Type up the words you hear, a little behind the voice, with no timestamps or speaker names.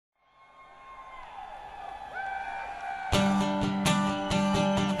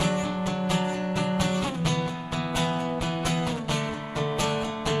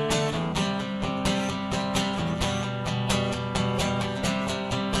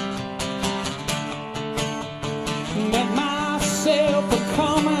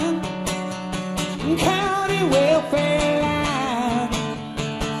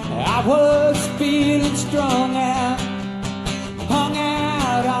strung out, hung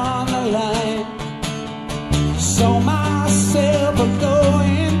out on the line. Saw myself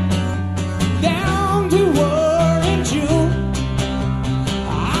going down to war in June.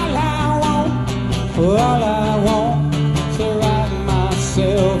 All I want to write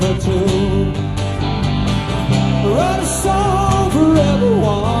myself a tune. Write a song for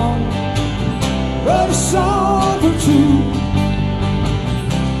everyone, write a song for two,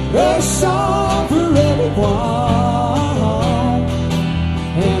 write a song for everyone,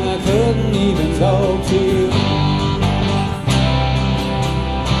 and I couldn't even talk to you.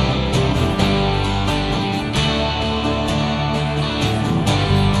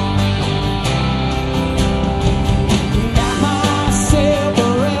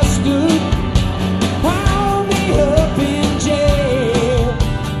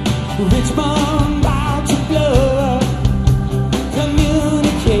 Richmond out to blood,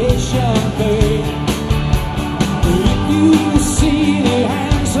 communication failed. If you see the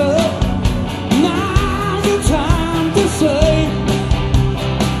hands up, now's the time to say,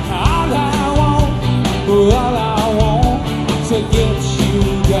 all I want to get you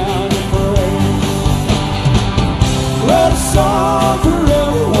down to pray. Write a song for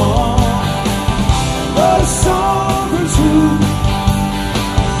everyone, write a song for two,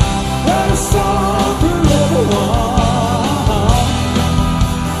 write a song for everyone,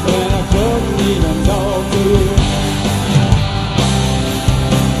 and I couldn't even talk to you.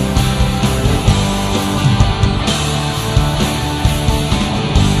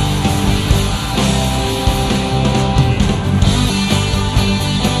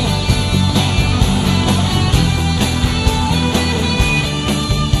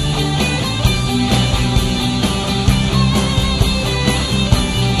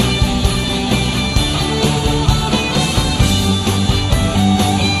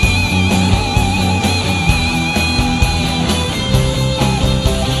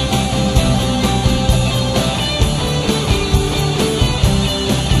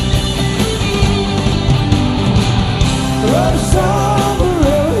 Write a song for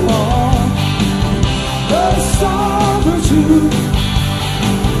everyone, write a song for two,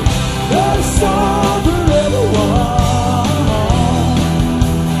 write a song for everyone,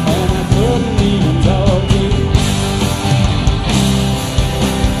 and I couldn't even talk to you.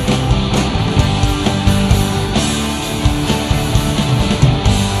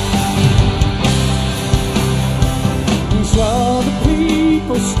 And saw the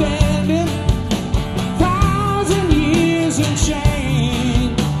people standing, and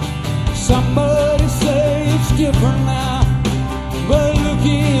change. Somebody say it's different now, but look,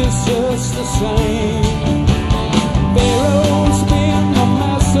 it's just the same.